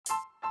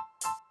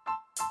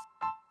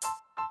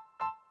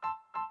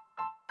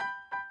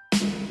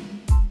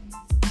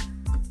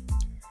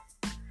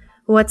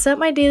What's up,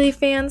 my daily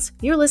fans?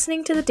 You're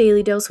listening to the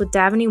Daily Dose with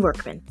Davini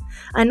Workman.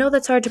 I know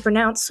that's hard to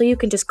pronounce, so you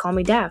can just call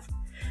me Dav.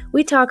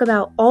 We talk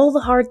about all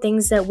the hard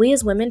things that we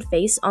as women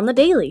face on the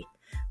daily.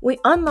 We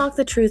unlock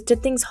the truth to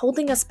things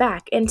holding us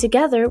back, and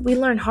together we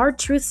learn hard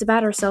truths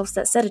about ourselves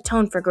that set a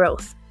tone for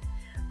growth.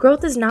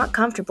 Growth is not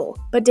comfortable,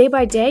 but day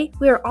by day,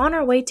 we are on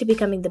our way to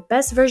becoming the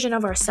best version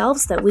of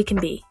ourselves that we can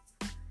be.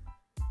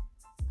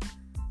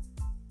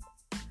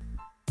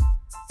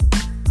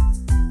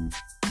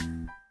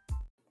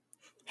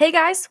 Hey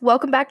guys,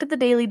 welcome back to the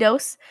Daily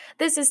Dose.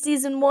 This is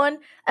Season 1,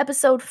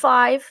 Episode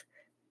 5.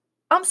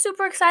 I'm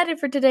super excited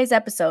for today's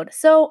episode.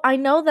 So I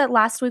know that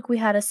last week we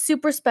had a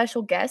super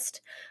special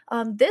guest.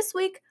 This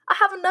week I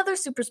have another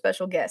super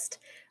special guest.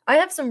 I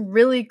have some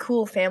really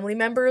cool family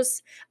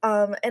members,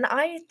 and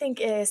I think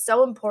it is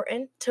so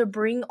important to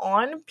bring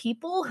on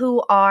people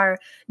who are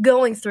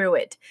going through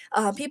it,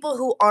 people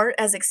who aren't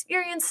as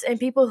experienced, and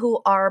people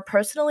who are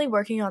personally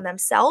working on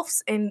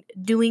themselves and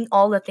doing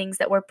all the things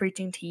that we're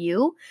preaching to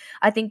you.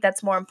 I think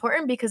that's more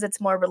important because it's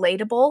more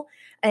relatable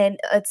and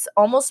it's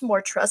almost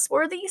more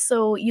trustworthy,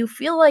 so you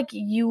feel like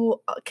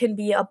you can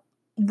be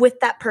with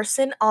that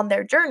person on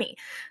their journey.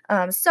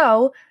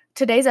 So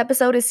today's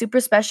episode is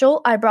super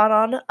special. I brought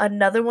on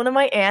another one of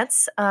my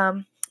aunts.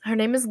 Her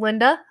name is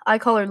Linda. I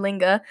call her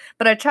Linga,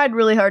 but I tried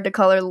really hard to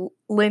call her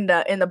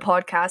Linda in the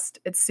podcast.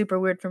 It's super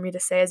weird for me to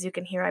say. As you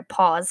can hear, I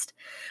paused.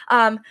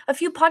 A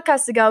few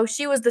podcasts ago,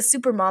 she was the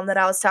super mom that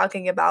I was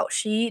talking about.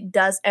 She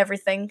does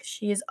everything.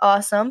 She is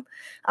awesome.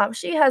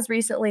 She has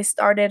recently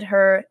started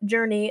her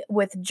journey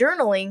with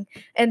journaling,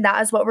 and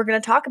that is what we're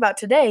going to talk about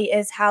today,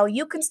 is how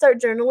you can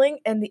start journaling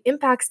and the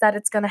impacts that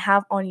it's going to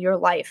have on your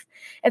life.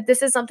 If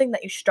this is something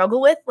that you struggle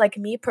with, like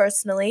me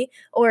personally,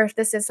 or if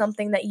this is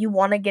something that you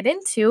want to get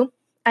into,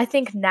 I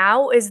think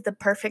now is the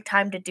perfect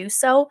time to do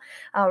so.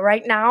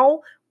 Right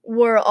now,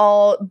 we're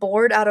all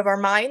bored out of our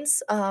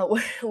minds.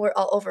 We're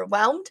all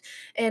overwhelmed,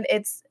 and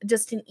it's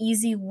just an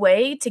easy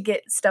way to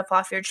get stuff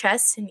off your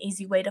chest, an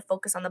easy way to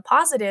focus on the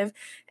positive.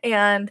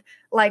 And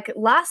like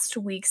last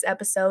week's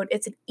episode,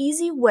 it's an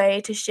easy way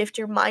to shift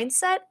your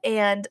mindset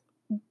and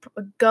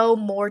go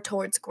more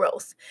towards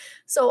growth.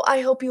 So I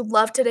hope you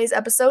love today's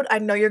episode. I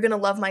know you're going to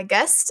love my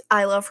guest.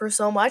 I love her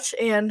so much,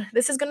 and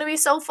this is going to be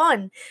so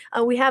fun.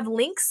 We have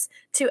links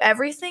to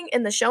everything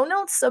in the show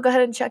notes, so go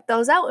ahead and check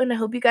those out, and I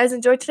hope you guys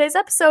enjoyed today's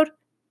episode.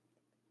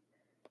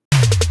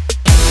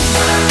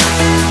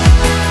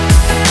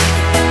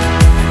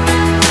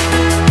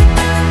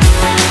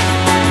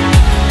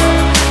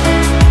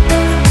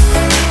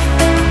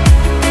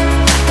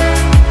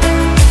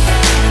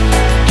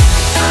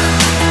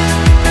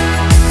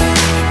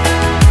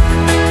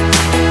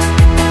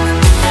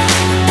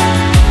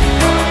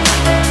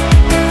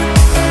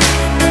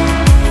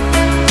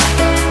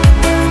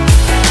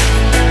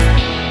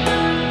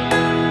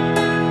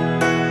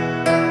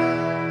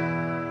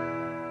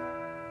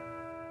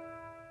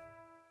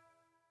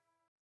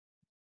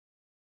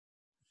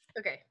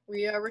 Okay,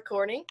 we are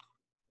recording.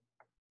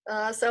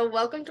 So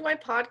welcome to my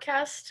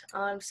podcast.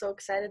 I'm so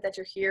excited that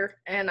you're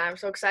here, and I'm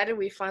so excited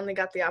we finally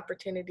got the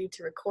opportunity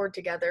to record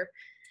together.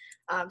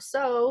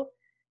 So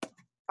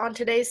on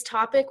today's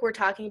topic, we're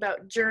talking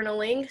about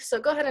journaling. So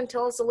go ahead and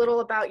tell us a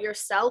little about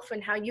yourself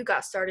and how you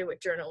got started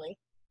with journaling.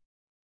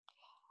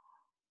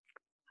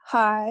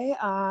 Hi,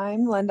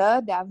 I'm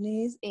Linda,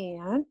 Davini's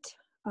aunt.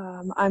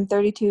 I'm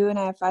 32 and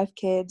I have 5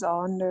 kids,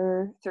 all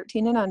under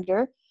 13 and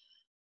under.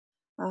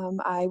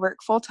 I work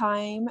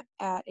full-time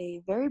at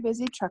a very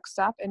busy truck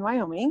stop in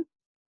Wyoming.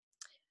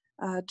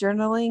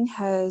 Journaling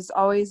has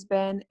always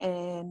been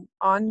an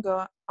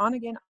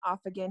on-again,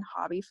 off-again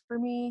hobby for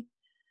me.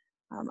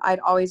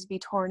 I'd always be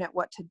torn at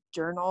what to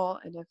journal,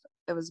 and if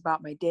it was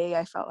about my day,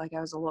 I felt like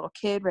I was a little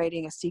kid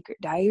writing a secret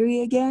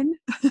diary again.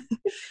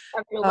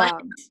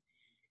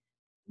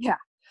 Yeah.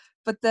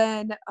 But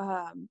then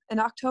in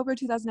October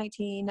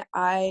 2019,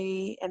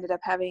 I ended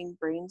up having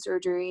brain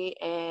surgery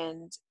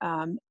and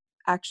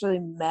actually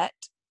met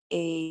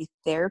a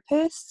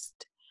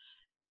therapist,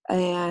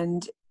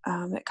 and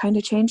it kind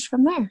of changed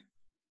from there.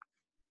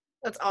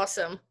 That's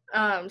awesome.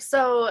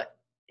 So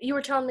you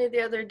were telling me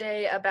the other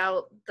day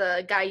about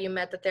the guy you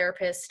met, the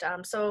therapist.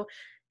 So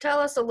tell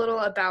us a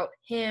little about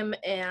him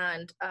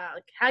and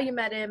how you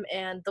met him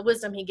and the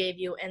wisdom he gave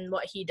you and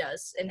what he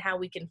does and how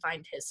we can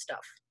find his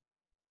stuff.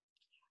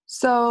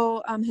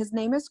 So his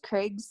name is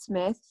Craig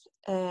Smith,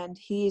 and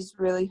he's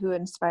really who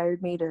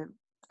inspired me to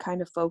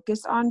kind of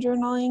focus on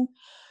journaling.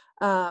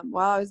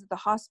 While I was at the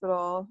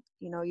hospital,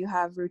 you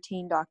have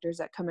routine doctors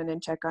that come in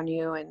and check on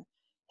you, and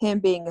him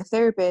being a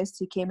therapist,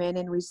 he came in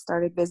and we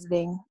started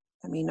visiting,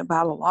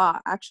 about a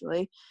lot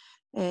actually,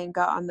 and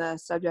got on the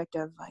subject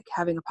of like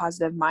having a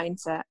positive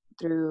mindset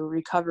through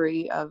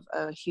recovery of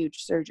a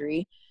huge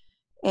surgery.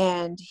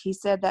 And he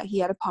said that he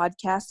had a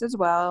podcast as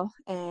well,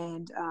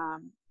 and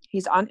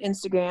he's on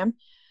Instagram,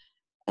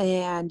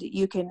 and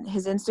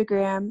his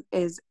Instagram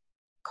is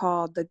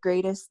called The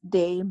Greatest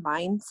Day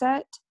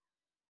Mindset.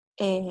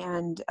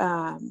 And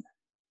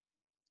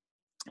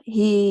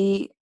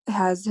he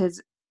has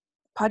his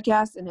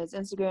podcast and his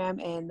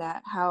Instagram, and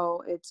that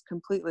how it's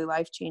completely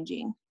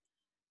life-changing.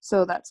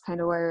 So that's kind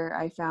of where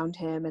I found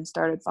him and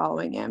started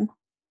following him.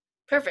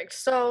 Perfect.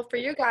 So for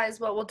you guys,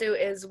 what we'll do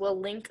is we'll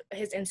link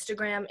his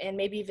Instagram and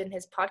maybe even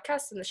his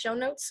podcast in the show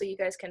notes so you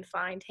guys can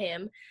find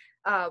him.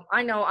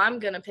 I know I'm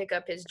going to pick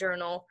up his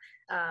journal.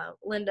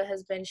 Linda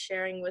has been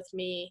sharing with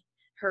me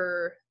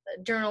her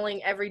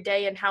journaling every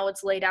day and how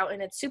it's laid out,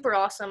 and it's super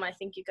awesome. I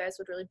think you guys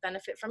would really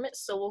benefit from it.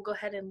 So we'll go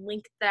ahead and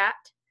link that.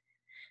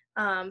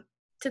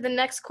 To the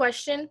next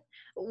question,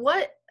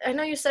 I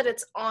know you said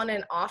it's on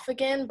and off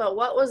again, but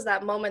what was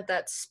that moment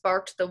that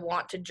sparked the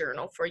want to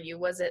journal for you?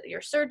 Was it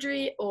your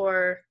surgery,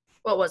 or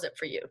what was it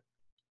for you?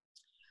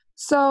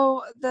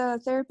 So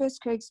the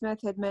therapist, Craig Smith,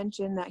 had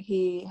mentioned that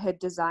he had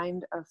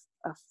designed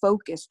a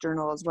focus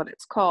journal is what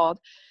it's called.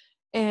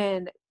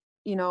 And,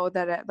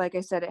 that it, like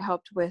I said, it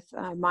helped with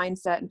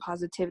mindset and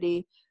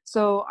positivity.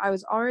 So I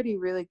was already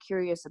really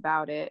curious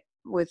about it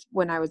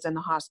when I was in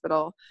the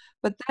hospital.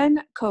 But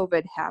then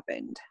COVID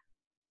happened,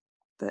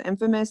 the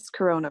infamous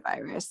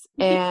coronavirus.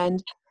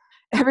 And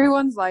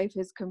everyone's life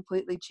has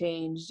completely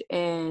changed.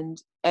 And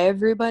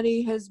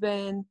everybody has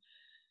been,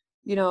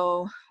 you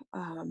know,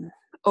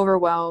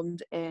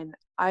 overwhelmed, and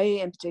I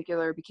in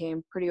particular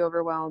became pretty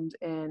overwhelmed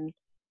in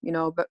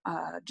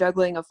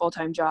juggling a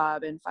full-time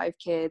job and 5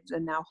 kids,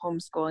 and now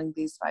homeschooling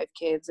these 5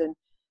 kids and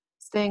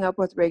staying up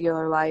with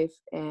regular life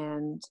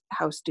and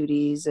house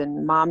duties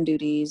and mom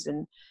duties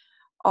and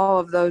all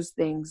of those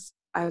things.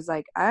 I was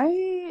like,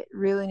 I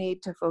really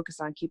need to focus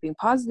on keeping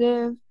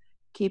positive,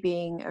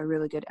 keeping a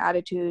really good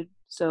attitude,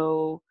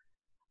 so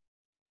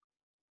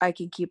I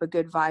can keep a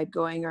good vibe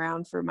going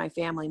around for my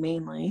family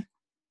mainly.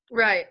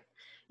 Right.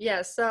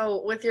 Yeah.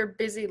 So with your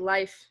busy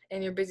life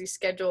and your busy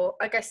schedule,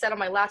 like I said on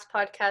my last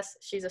podcast,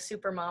 she's a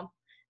super mom.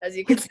 As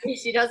you can see,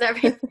 she does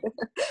everything.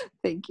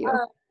 Thank you.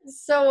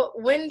 So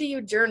when do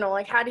you journal?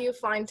 Like, how do you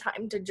find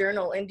time to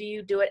journal? And do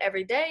you do it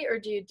every day, or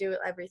do you do it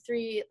every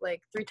three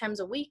times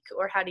a week,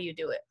 or how do you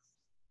do it?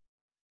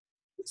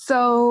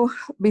 So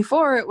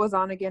before it was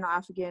on again,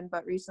 off again,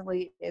 but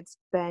recently it's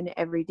been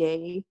every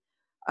day.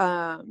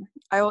 I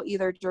will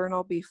either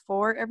journal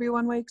before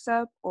everyone wakes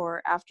up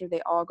or after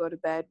they all go to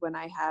bed. When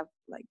I have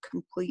like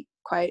complete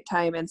quiet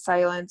time and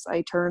silence,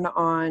 I turn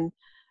on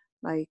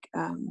my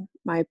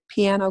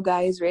piano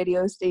guy's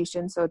radio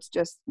station, so it's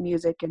just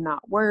music and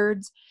not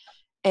words.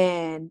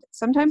 And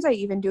sometimes I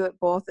even do it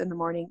both in the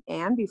morning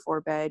and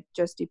before bed,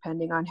 just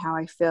depending on how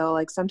I feel.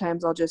 Like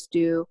sometimes I'll just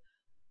do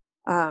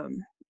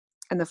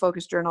in the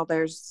focus journal,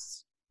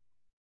 there's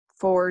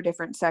 4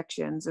 different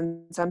sections,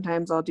 and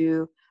sometimes I'll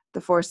do the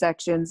 4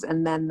 sections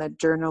and then the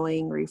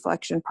journaling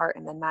reflection part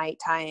in the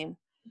nighttime.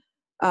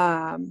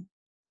 I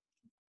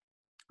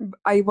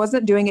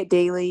wasn't doing it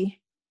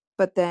daily,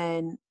 but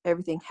then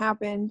everything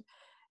happened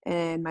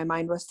and my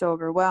mind was so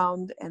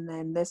overwhelmed. And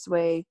then this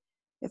way,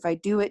 if I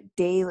do it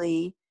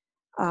daily,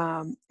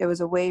 it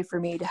was a way for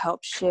me to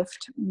help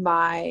shift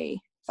my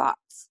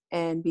thoughts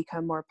and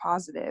become more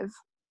positive.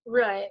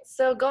 Right.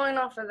 So going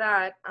off of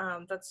that,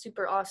 that's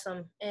super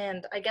awesome.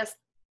 And I guess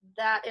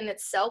that in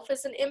itself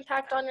is an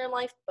impact on your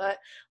life, but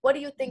what do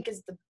you think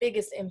is the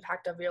biggest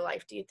impact of your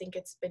life? Do you think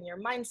it's been your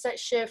mindset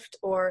shift,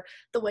 or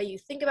the way you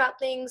think about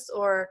things,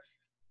 or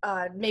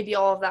maybe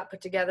all of that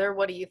put together?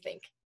 What do you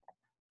think?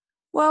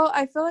 Well,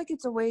 I feel like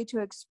it's a way to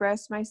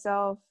express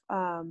myself,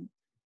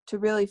 to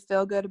really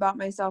feel good about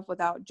myself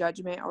without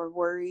judgment or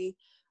worry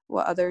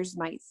what others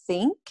might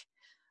think.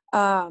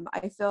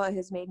 I feel it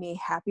has made me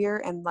happier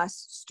and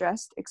less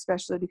stressed,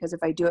 especially because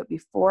if I do it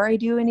before I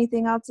do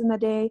anything else in the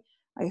day,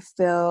 I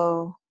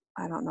feel,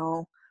 I don't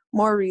know,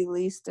 more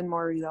released and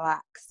more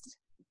relaxed.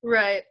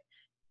 Right.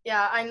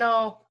 Yeah, I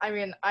know. I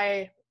mean,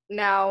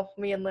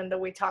 me and Linda,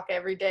 we talk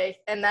every day,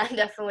 and that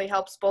definitely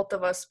helps both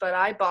of us, but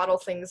I bottle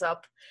things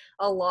up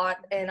a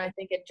lot, and I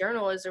think a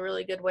journal is a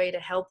really good way to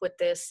help with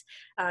this.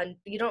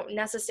 You don't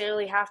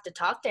necessarily have to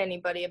talk to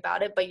anybody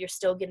about it, but you're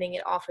still getting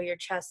it off of your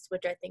chest,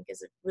 which I think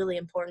is a really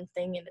important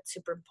thing, and it's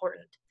super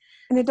important.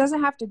 And it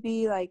doesn't have to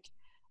be like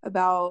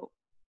about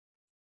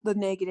the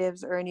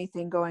negatives or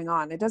anything going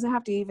on. It doesn't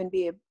have to even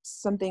be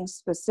something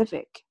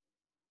specific.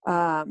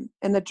 In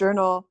the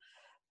journal,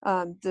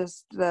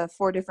 just the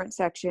 4 different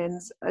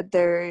sections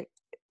there,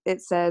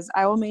 it says,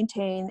 I will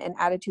maintain an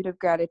attitude of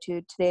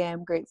gratitude. Today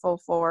I'm grateful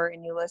for,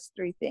 and you list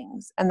 3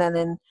 things. And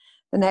then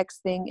the next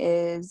thing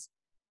is,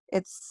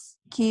 it's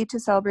key to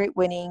celebrate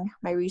winning.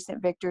 My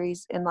recent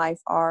victories in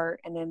life are,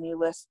 and then you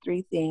list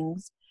 3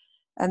 things.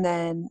 And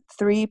then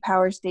 3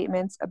 power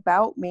statements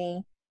about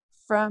me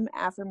from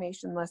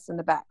affirmation lists in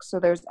the back. So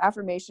there's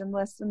affirmation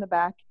lists in the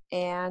back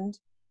and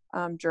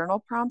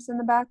journal prompts in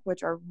the back,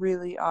 which are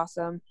really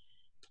awesome.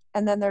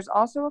 And then there's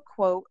also a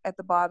quote at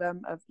the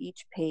bottom of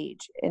each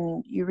page.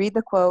 And you read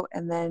the quote,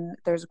 and then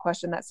there's a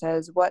question that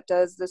says, what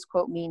does this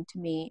quote mean to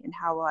me, and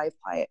how will I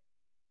apply it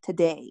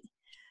today?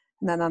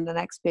 And then on the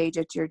next page,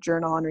 it's your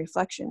journal and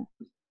reflection.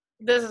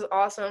 This is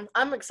awesome.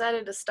 I'm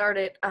excited to start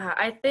it.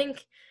 I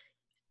think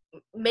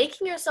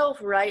making yourself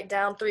write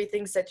down 3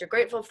 things that you're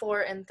grateful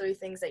for and 3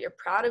 things that you're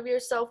proud of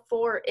yourself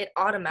for, it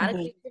Hmm.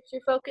 automatically keeps you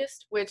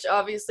focused, which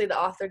obviously the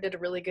author did a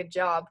really good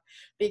job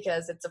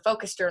because it's a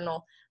focus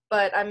journal.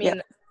 But I Yeah.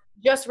 mean,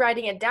 just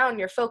writing it down,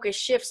 your focus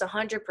shifts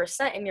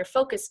 100% and you're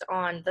focused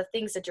on the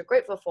things that you're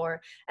grateful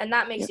for. And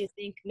that makes Yep. you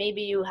think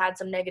maybe you had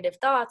some negative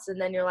thoughts and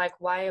then you're like,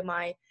 why am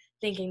I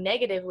thinking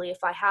negatively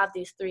if I have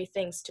these 3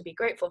 things to be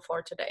grateful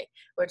for today?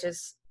 Which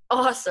is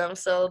awesome.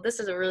 So this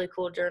is a really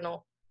cool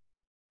journal.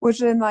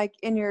 Which in like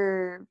in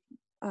your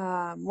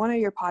one of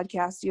your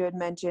podcasts you had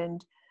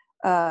mentioned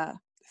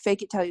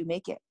fake it till you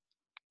make it,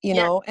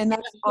 Yeah. and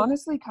that's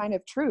honestly kind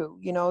of true.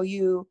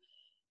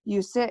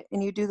 You sit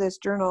and you do this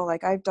journal.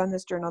 Like, I've done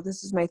this journal,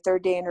 this is my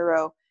third day in a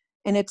row,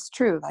 and it's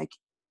true. Like,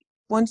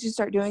 once you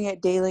start doing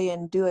it daily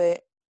and do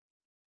it,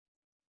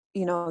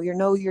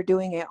 you're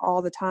doing it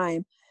all the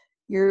time,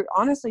 you're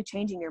honestly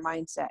changing your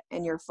mindset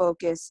and your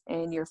focus,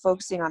 and you're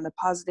focusing on the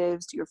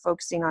positives, you're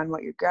focusing on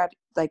what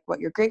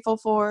you're grateful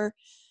for.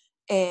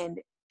 And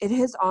it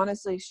has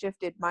honestly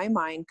shifted my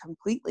mind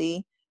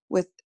completely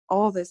with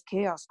all this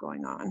chaos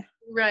going on.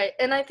 Right.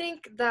 And I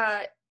think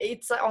that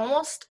it's like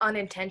almost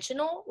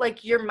unintentional.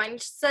 Like your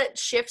mindset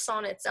shifts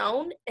on its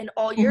own and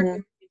all you're Hmm.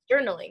 doing is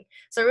journaling.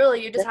 So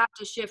really you just have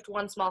to shift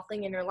one small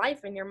thing in your life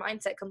and your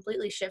mindset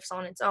completely shifts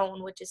on its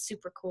own, which is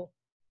super cool.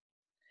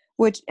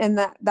 Which, and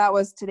that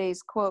was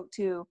today's quote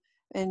too.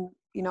 And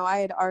I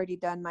had already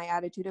done my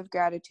attitude of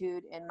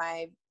gratitude and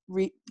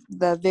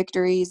the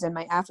victories and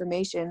my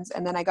affirmations,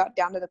 and then I got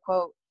down to the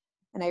quote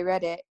and I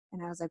read it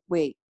and I was like,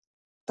 wait,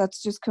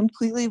 that's just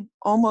completely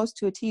almost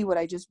to a T what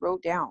I just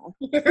wrote down.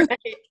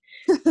 Right.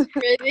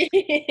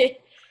 Crazy.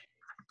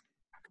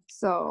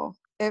 So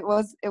it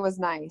was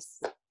nice.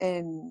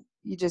 And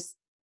you just,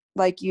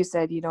 like you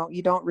said, you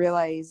don't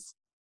realize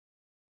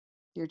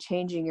you're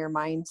changing your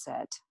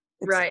mindset.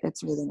 it's Right.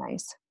 it's really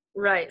nice.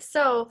 Right.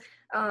 So,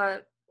 uh,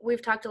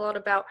 we've talked a lot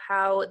about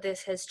how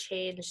this has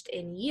changed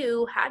in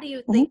you. How do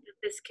you Mhm. think that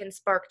this can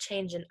spark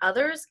change in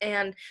others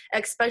and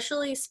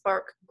especially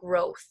spark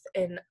growth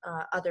in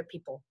other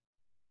people?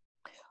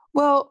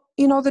 Well,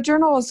 the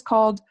journal is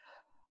called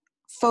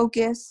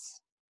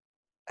Focus,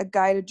 a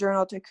guided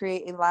journal to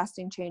create a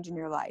lasting change in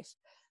your life.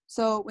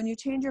 So when you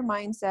change your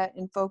mindset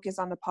and focus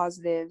on the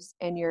positives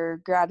and your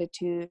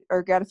gratitude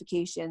or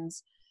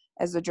gratifications,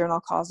 as the journal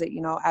calls it,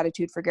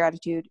 attitude for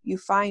gratitude, you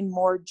find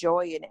more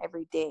joy in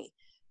every day.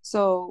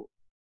 So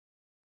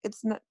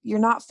you're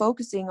not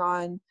focusing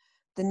on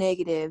the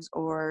negatives,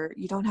 or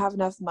you don't have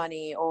enough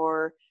money,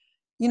 or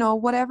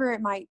whatever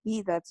it might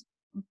be that's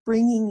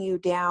bringing you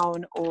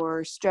down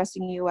or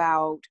stressing you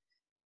out.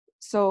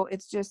 So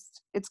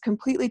it's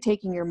completely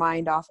taking your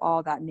mind off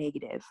all that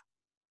negative.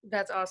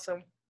 That's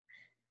awesome.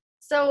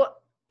 So,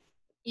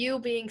 you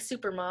being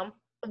super mom,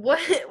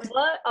 what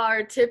what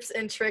are tips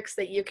and tricks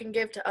that you can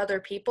give to other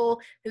people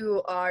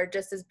who are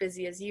just as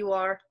busy as you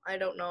are? I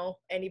don't know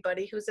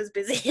anybody who's as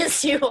busy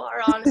as you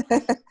are,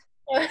 honestly.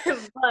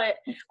 But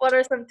what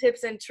are some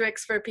tips and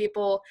tricks for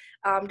people?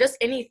 Just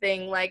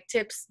anything like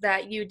tips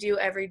that you do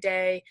every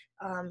day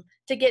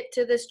to get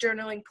to this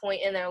journaling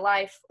point in their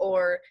life,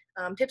 or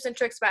tips and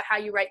tricks about how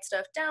you write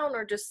stuff down,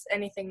 or just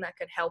anything that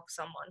could help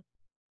someone.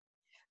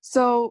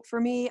 So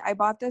for me, I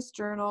bought this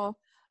journal.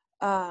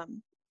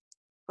 Um,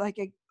 like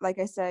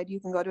I said, you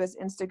can go to his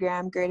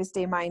Instagram, Greatest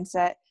Day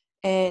Mindset,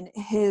 and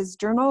his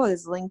journal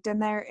is linked in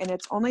there, and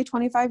it's only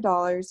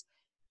 $25.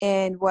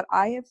 And what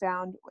I have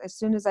found, as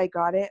soon as I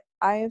got it,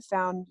 I have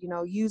found,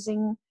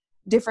 using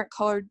different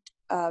colored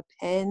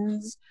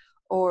pens,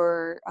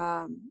 or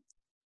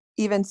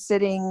even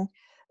sitting,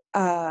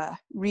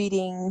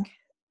 reading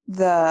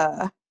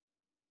the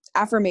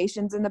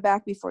affirmations in the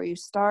back before you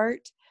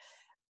start,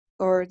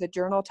 or the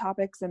journal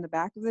topics in the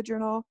back of the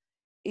journal.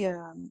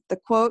 The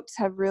quotes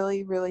have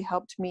really, really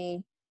helped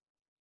me,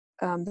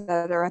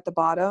 that are at the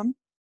bottom.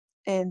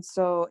 And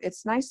so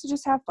it's nice to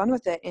just have fun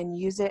with it and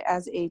use it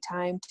as a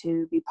time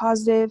to be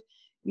positive,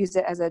 use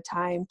it as a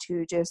time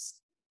to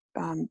just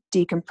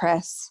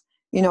decompress,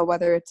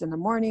 whether it's in the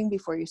morning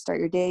before you start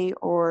your day,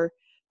 or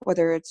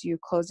whether it's you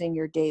closing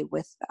your day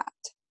with that.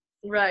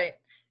 Right.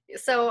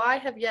 So I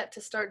have yet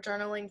to start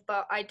journaling,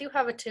 but I do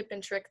have a tip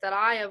and trick that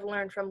I have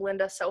learned from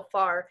Linda so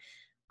far.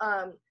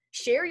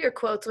 Share your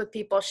quotes with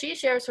people. She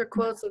shares her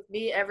quotes with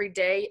me every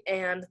day,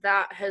 and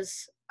that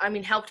has, I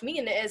mean, helped me,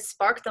 and it has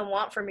sparked the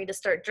want for me to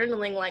start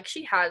journaling like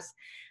she has.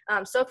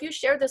 So if you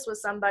share this with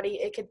somebody,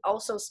 it could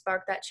also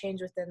spark that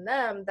change within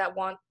them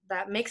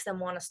that makes them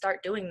want to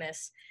start doing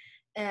this.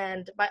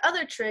 And my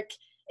other trick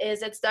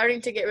is it's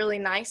starting to get really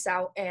nice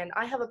out, and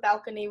I have a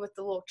balcony with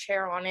a little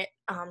chair on it.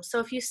 So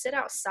if you sit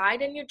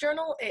outside in your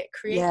journal, it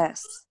creates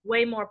Yes.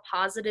 way more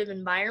positive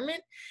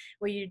environment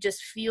where you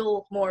just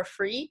feel more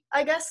free,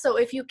 I guess. So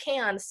if you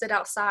can sit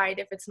outside,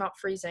 if it's not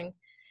freezing,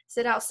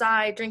 sit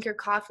outside, drink your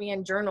coffee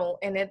and journal,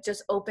 and it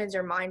just opens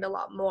your mind a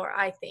lot more,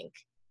 I think.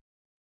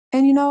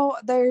 And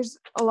there's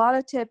a lot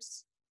of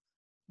tips.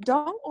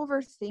 Don't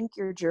overthink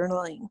your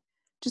journaling.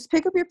 Just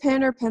pick up your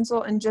pen or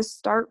pencil and just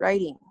start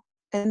writing.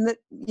 And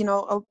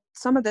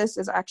some of this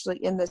is actually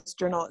in this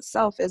journal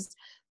itself, is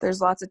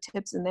there's lots of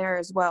tips in there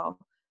as well.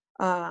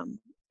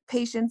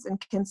 Patience and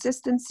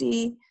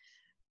consistency,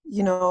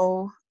 you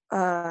know,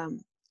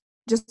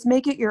 just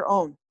make it your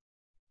own.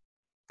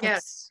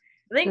 Yes.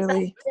 I think that's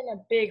really been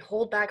a big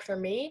holdback for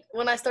me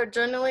when I start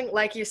journaling.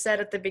 Like you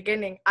said at the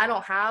beginning, I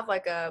don't have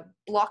like a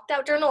blocked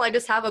out journal. I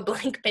just have a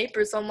blank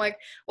paper. So I'm like,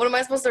 what am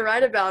I supposed to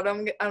write about?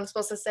 I'm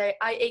supposed to say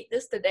I ate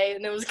this today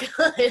and it was good.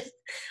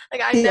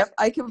 Like I never. Yep,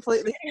 I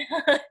completely.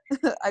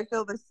 I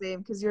feel the same,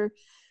 because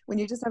when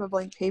you just have a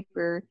blank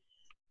paper,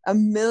 a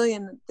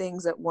million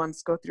things at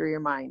once go through your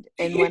mind,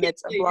 and when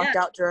it's a blocked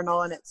out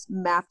journal and it's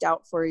mapped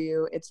out for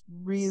you, it's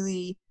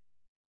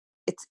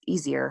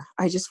easier.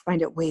 I just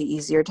find it way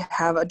easier to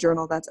have a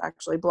journal that's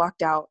actually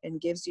blocked out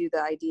and gives you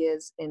the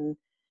ideas, and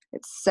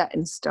it's set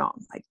in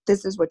stone. Like,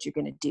 this is what you're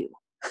going to do.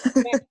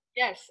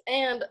 Yes,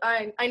 and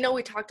I know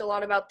we talked a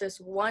lot about this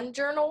one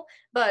journal,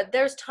 but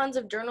there's tons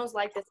of journals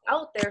like this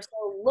out there,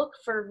 so look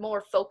for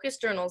more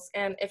focused journals,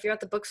 and if you're at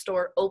the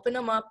bookstore, open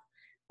them up.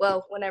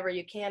 Well, whenever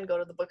you can go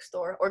to the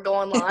bookstore or go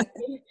online.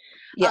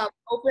 Yeah.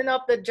 Open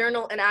up the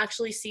journal and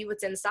actually see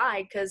what's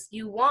inside, because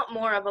you want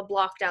more of a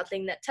blocked out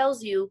thing that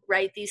tells you,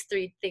 write these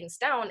 3 things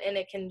down, and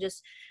it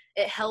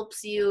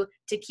helps you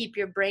to keep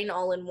your brain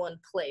all in one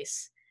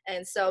place.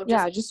 And so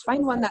just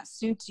find one that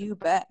suits you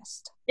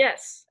best.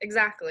 Yes,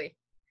 exactly.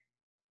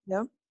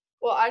 Yep.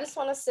 Well, I just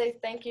want to say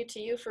thank you to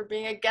you for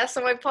being a guest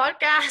on my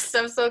podcast.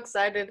 I'm so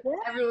excited. Yeah,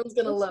 everyone's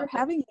gonna love for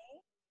having me.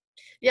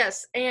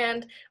 Yes,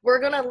 and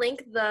we're gonna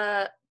link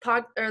the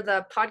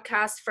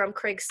podcast from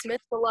Craig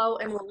Smith below,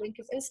 and we'll link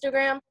his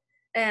Instagram,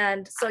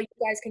 and so you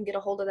guys can get a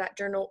hold of that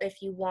journal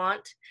if you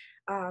want.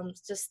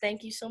 Just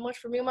thank you so much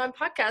for being on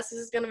my podcast. This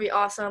is gonna be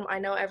awesome. I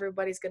know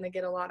everybody's gonna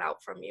get a lot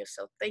out from you,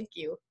 so thank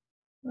you.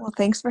 Well,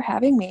 thanks for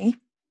having me.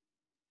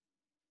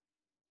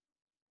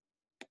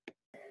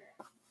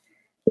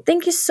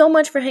 Thank you so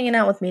much for hanging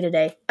out with me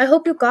today. I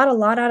hope you got a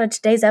lot out of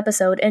today's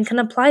episode and can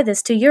apply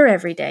this to your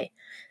everyday.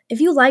 If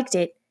you liked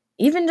it,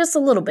 even just a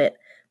little bit,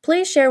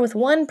 please share with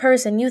one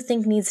person you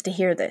think needs to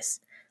hear this.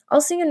 I'll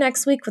see you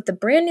next week with a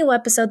brand new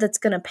episode that's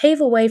going to pave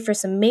a way for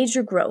some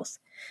major growth.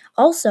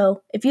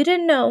 Also, if you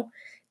didn't know,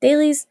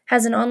 Dailies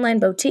has an online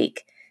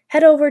boutique.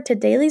 Head over to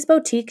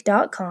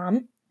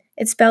dailiesboutique.com,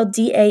 it's spelled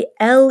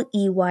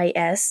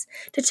Daleys,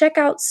 to check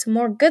out some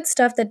more good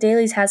stuff that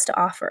Dailies has to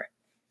offer.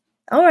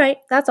 All right,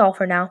 that's all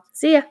for now.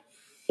 See ya.